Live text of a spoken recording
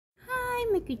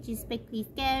my gorgeous, sparkly,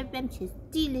 scrumptious,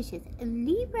 delicious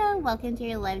Libra. Welcome to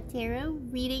your Live Tarot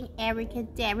reading,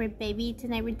 Abracadabra, baby.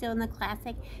 Tonight we're doing the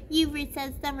classic you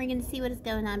versus them. We're going to see what is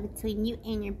going on between you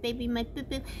and your baby, my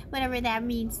boo-boo, whatever that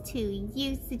means to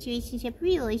you. Situationship,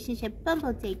 relationship,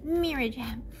 bumble date, marriage,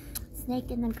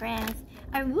 snake in the grass.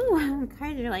 Woo,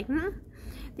 cards are like,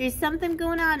 There's something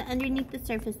going on underneath the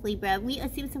surface, Libra. We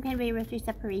assume some kind of a rift or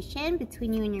separation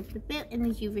between you and your boo-boo in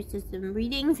these you versus them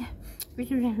readings.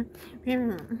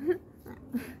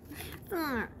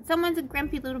 Someone's a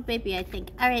grumpy little baby, I think.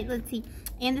 Alright, let's see.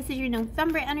 And this is your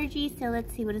November energy, so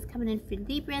let's see what is coming in for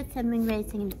Libra, Sun, Moon,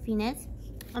 Rising, and Venus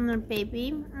on their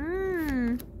baby.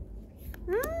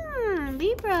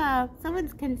 Libra,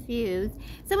 someone's confused.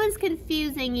 Someone's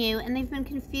confusing you, and they've been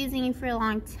confusing you for a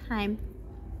long time.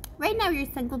 Right now,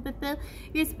 you're single, boo-boo.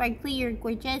 You're sparkly, you're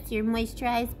gorgeous, you're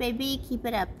moisturized, baby. Keep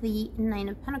it up. The Nine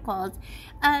of Pentacles.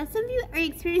 Some of you are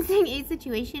experiencing a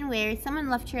situation where someone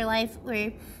left your life,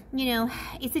 where, you know,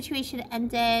 a situation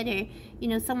ended, or, you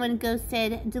know, someone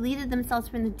ghosted, deleted themselves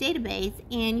from the database,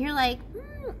 and you're like,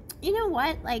 you know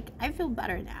what? Like, I feel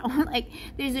better now. Like,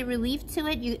 there's a relief to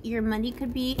it. Your money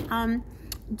could be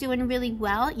doing really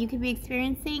well. You could be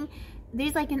experiencing...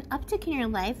 There's like an uptick in your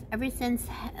life ever since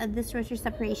this rift or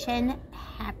separation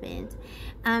happened.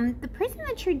 The person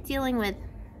that you're dealing with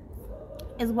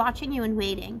is watching you and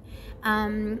waiting.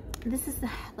 This is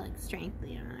like strength,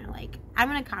 you know, like I'm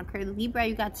gonna conquer. Libra,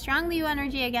 you got strong Leo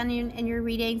energy again in your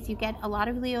readings. You get a lot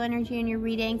of Leo energy in your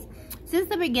readings. Since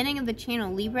the beginning of the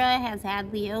channel, Libra has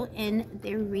had Leo in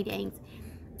their readings.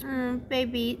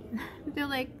 Baby, they're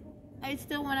like, I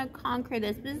still want to conquer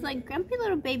this, but it's like grumpy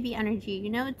little baby energy, you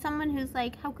know? It's someone who's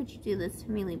like, how could you do this to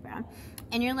me, Libra?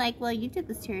 And you're like, well, you did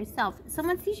this to yourself.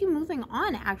 Someone sees you moving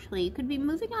on, actually. You could be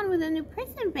moving on with a new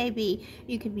person, baby.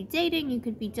 You could be dating. You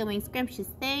could be doing scrumptious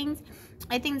things.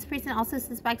 I think this person also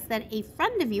suspects that a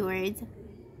friend of yours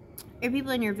or people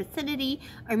in your vicinity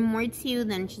are more to you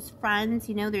than just friends.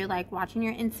 You know, they're like watching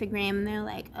your Instagram and they're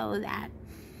like, oh, that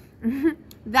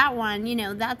that one, you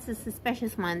know, that's a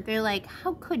suspicious one. They're like,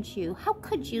 how could you? How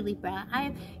could you, Libra?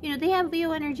 You know, they have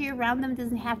Leo energy around them.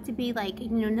 Doesn't have to be like, you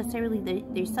know, necessarily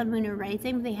their sun, moon, or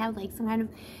rising. But they have like some kind of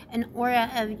an aura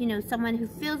of, you know, someone who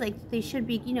feels like they should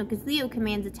be, you know, because Leo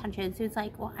commands attention. So it's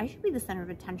like, well, I should be the center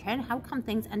of attention. How come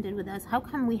things ended with us? How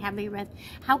come we have a rift?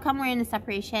 How come we're in a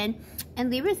separation? And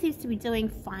Libra seems to be doing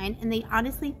fine. And they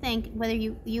honestly think, whether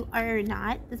you are or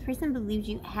not, this person believes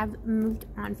you have moved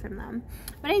on from them.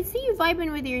 But I see you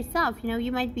vibing with yourself. You know,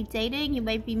 you might be dating, you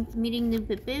might be meeting new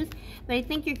boo-boos, but I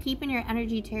think you're keeping your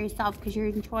energy to yourself because you're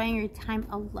enjoying your time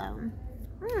alone.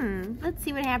 Let's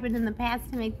see what happened in the past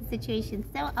to make the situation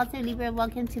so. Also, Libra,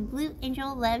 welcome to Blue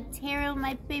Angel Love Tarot,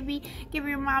 my baby. Give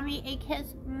your mommy a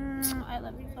kiss. I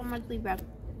love you so much, Libra.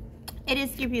 It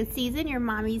is Scorpio season, your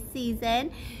mommy's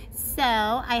season. So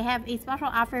I have a special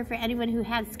offer for anyone who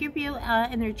has Scorpio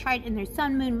in their chart, in their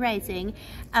sun, moon, rising,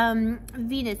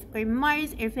 Venus or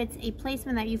Mars, or if it's a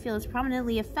placement that you feel is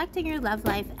prominently affecting your love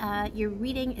life. Your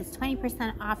reading is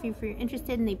 20% off if you're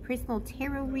interested in a personal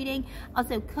tarot reading.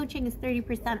 Also, coaching is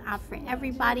 30% off for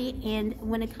everybody. And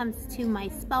when it comes to my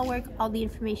spell work, all the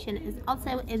information is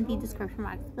also in the description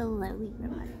box below.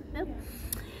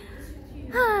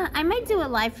 I might do a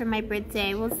live for my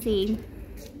birthday. We'll see.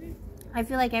 I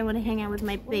feel like I want to hang out with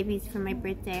my babies for my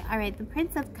birthday. Alright, the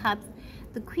Prince of Cups,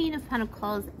 the Queen of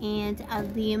Pentacles, and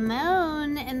the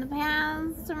Moon in the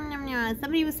past.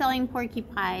 Somebody was selling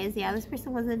porcupines. Yeah, this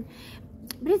person wasn't...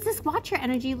 But it's this watcher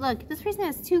energy. Look, this person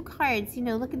has two cards. You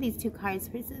know, look at these two cards.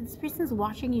 This person's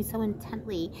watching you so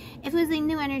intently. If it was a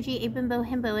new energy, a bimbo,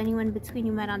 himbo, anyone between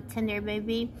you met on Tinder,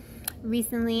 baby,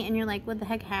 recently, and you're like, what the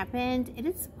heck happened? It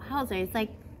is wowzer. It's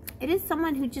like, it is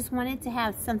someone who just wanted to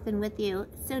have something with you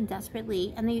so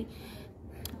desperately. And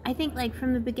I think, like,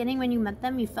 from the beginning when you met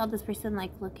them, you felt this person,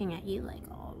 like, looking at you, like,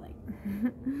 oh,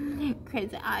 like,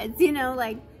 crazy eyes, you know,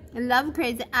 like, I love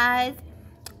crazy eyes.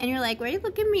 And you're like, why are you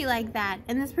looking at me like that?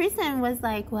 And this person was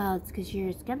like, well, it's because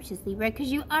you're scrumptious, Libra,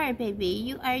 because you are, baby.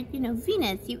 You are, you know,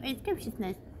 Venus. You are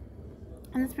scrumptiousness.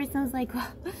 And this person was like,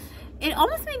 well, it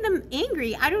almost made them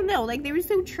angry. I don't know. Like, they were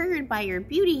so triggered by your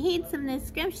beauty, handsomeness,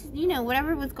 scrumptious, you know,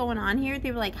 whatever was going on here.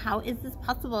 They were like, how is this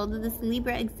possible that this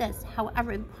Libra exists?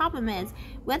 However, the problem is,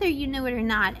 whether you know it or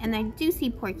not, and I do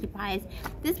see porcupines,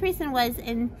 this person was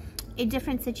in a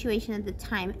different situation at the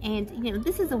time. And, you know,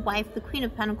 this is a wife, the Queen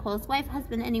of Pentacles. Wife,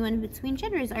 husband, anyone in between.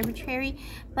 Gender is arbitrary.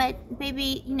 But,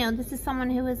 baby, you know, this is someone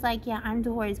who was like, yeah, I'm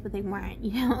divorced, but they weren't,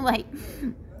 you know, like,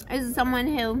 this is someone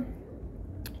who...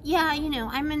 Yeah, you know,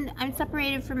 I'm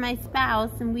separated from my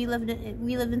spouse, and we live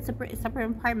in separate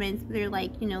apartments. But they're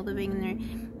like, you know, living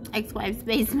in ex-wife's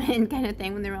basement kind of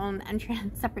thing, with their own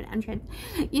entrance, separate entrance.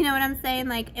 You know what I'm saying?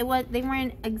 Like, they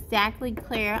weren't exactly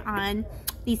clear on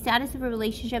the status of a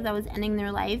relationship that was ending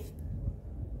their life.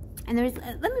 And there's,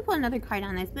 let me pull another card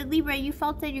on this. But Libra, you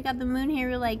felt it, you got the moon here,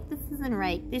 you're like, this isn't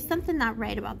right. There's something not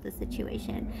right about this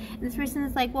situation. And this person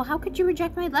is like, well, how could you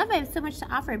reject my love? I have so much to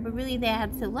offer. But really, they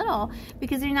had so little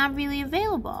because they're not really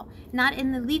available. Not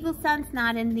in the legal sense,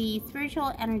 not in the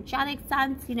spiritual, energetic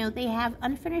sense. You know, they have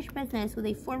unfinished business with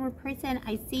a former person.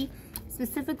 I see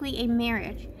specifically a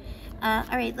marriage. All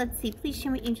right, let's see. Please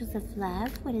show me angels of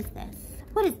love. What is this?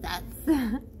 What is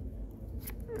this?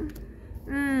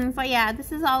 But yeah,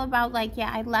 this is all about like,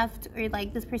 yeah, I left, or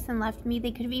like this person left me.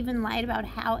 They could have even lied about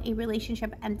how a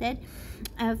relationship ended.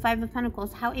 Five of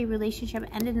Pentacles, how a relationship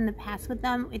ended in the past with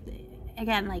them. With,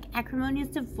 again, like acrimonious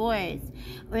divorce,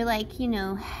 or like, you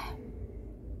know,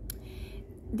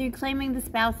 they're claiming the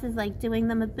spouse is like doing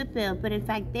them a bit-bill, but in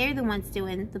fact they're the ones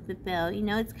doing the bit-bill. You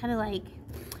know, it's kind of like,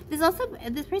 there's also,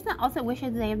 this person also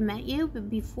wishes they had met you, but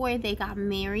before they got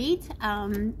married.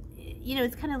 You know,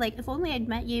 it's kind of like, if only I'd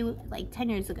met you like 10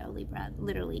 years ago, Libra,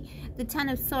 literally. The Ten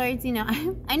of Swords, you know,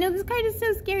 I know this card is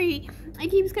so scary. I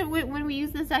keeps, when we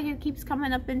use this out here, keeps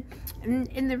coming up in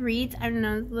the reads. I don't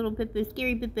know, a little bit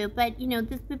scary bit, but you know,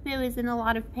 this bit is in a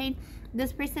lot of pain.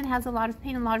 This person has a lot of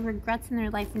pain, a lot of regrets in their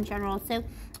life in general. So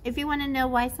if you want to know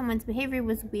why someone's behavior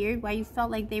was weird, why you felt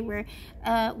like they were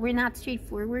not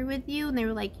straightforward with you, and they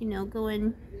were like, you know,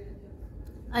 going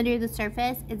under the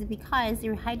surface, is because they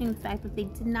were hiding the fact that they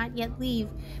did not yet leave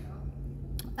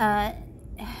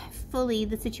fully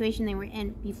the situation they were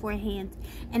in beforehand.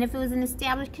 And if it was an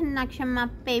established connection, my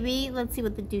baby, let's see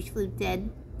what the douche flute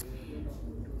did.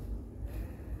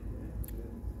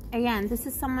 Again, this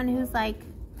is someone who's like,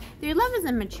 their love is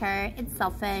immature, it's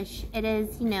selfish, it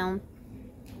is, you know,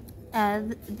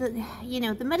 you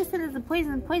know, the medicine is the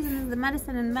poison, the poison is the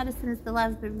medicine, and the medicine is the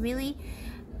love. But really,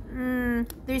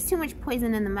 there's too much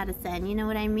poison in the medicine, you know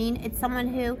what I mean? It's someone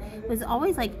who was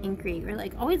always like angry, or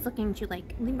like always looking at you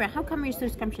like, Libra, how come you're so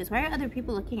scrumptious? Why are other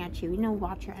people looking at you? You know,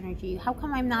 watch your energy. How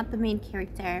come I'm not the main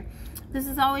character? This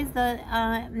is always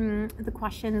the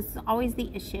question. This is always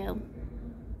the issue.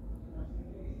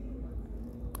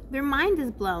 Their mind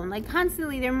is blown, like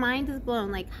constantly their mind is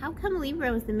blown. Like, how come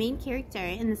Libra was the main character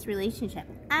in this relationship?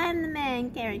 I'm the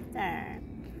main character.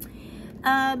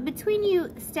 Between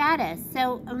you, status.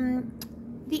 So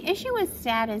the issue with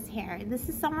status here, this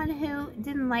is someone who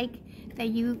didn't like that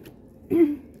you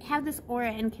have this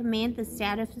aura and command the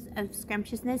status of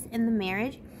scrumptiousness in the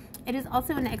marriage. It is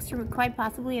also an quite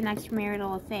possibly an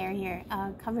extramarital affair here,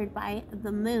 covered by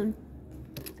the moon.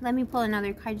 Let me pull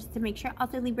another card just to make sure.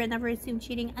 Also, Libra, never assume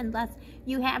cheating unless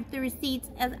you have the receipts.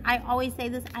 As I always say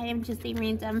this, I am just a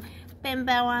random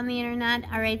bimbo on the internet.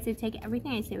 All right, so take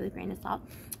everything I say with a grain of salt,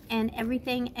 and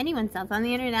everything anyone says on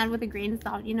the internet with a grain of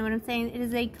salt. You know what I'm saying? It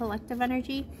is a collective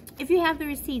energy. If you have the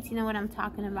receipts, you know what I'm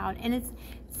talking about. And it's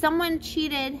someone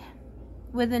cheated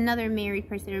with another married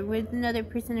person, or with another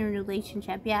person in a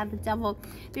relationship. Yeah, the devil.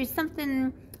 There's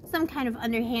something, some kind of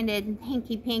underhanded,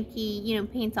 hanky-panky, you know,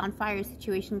 paints on fire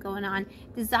situation going on.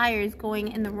 Desires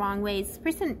going in the wrong ways. This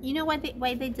person, you know why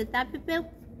they did that, Bill?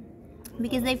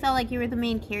 Because they felt like you were the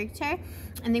main character,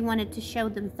 and they wanted to show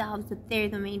themselves that they're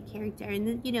the main character.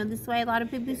 And you know, this is why a lot of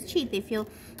people cheat. They feel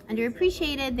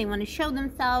underappreciated. They want to show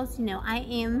themselves, you know, I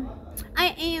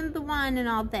am the one and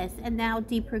all this. And now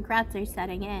deep regrets are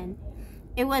setting in.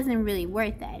 It wasn't really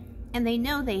worth it. And they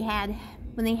know they had,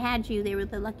 when they had you, they were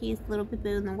the luckiest little boo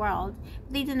in the world.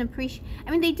 But they didn't appreciate,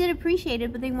 I mean, they did appreciate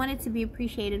it, but they wanted to be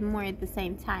appreciated more at the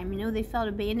same time. You know, they felt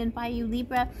abandoned by you,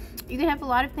 Libra. You could have a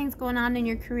lot of things going on in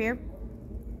your career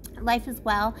life as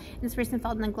well. This person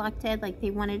felt neglected, like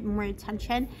they wanted more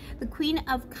attention. The Queen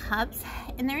of Cups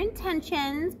and their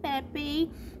intentions, baby.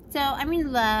 So, I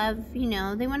mean, love, you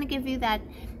know, they want to give you that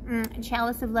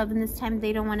chalice of love, and this time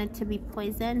they don't want it to be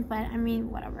poisoned, but I mean,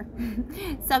 whatever.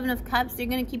 Seven of Cups, they're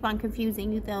going to keep on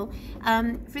confusing you, though.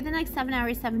 For the next 7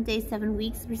 hours, 7 days, 7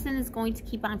 weeks, the person is going to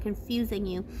keep on confusing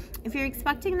you. If you're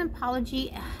expecting an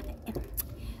apology,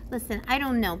 listen, I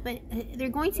don't know, but they're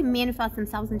going to manifest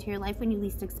themselves into your life when you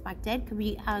least expect it. Could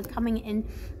be coming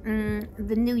in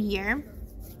the new year.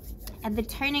 At the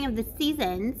turning of the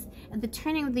seasons, at the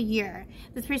turning of the year,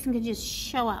 this person could just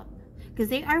show up. Because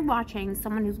they are watching,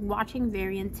 someone who's watching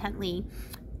very intently.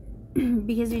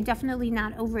 Because you're definitely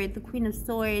not over it. The Queen of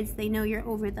Swords, they know you're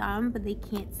over them, but they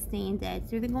can't stand it.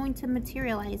 So they're going to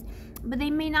materialize. But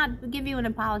they may not give you an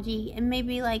apology and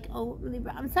maybe like, oh,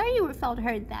 Libra, I'm sorry you felt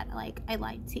hurt that like I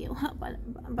lied to you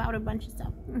about a bunch of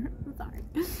stuff. I'm sorry.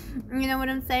 You know what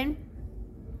I'm saying?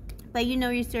 But you know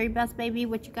your story best, baby.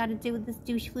 What you got to do with this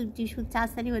douche flute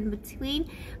toss, anyone in between.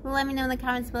 Let me know in the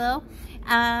comments below.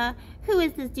 Who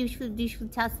is this douche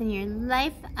flute toss in your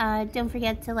life? Don't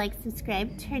forget to like,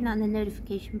 subscribe, turn on the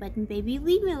notification button, baby.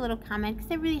 Leave me a little comment because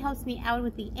that really helps me out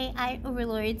with the AI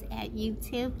overlords at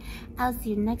YouTube. I'll see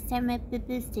you next time, my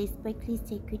babies. Stay sparkly,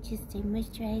 stay Gucci, stay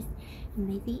moisturized, and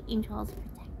may the angels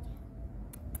protect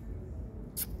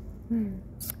you.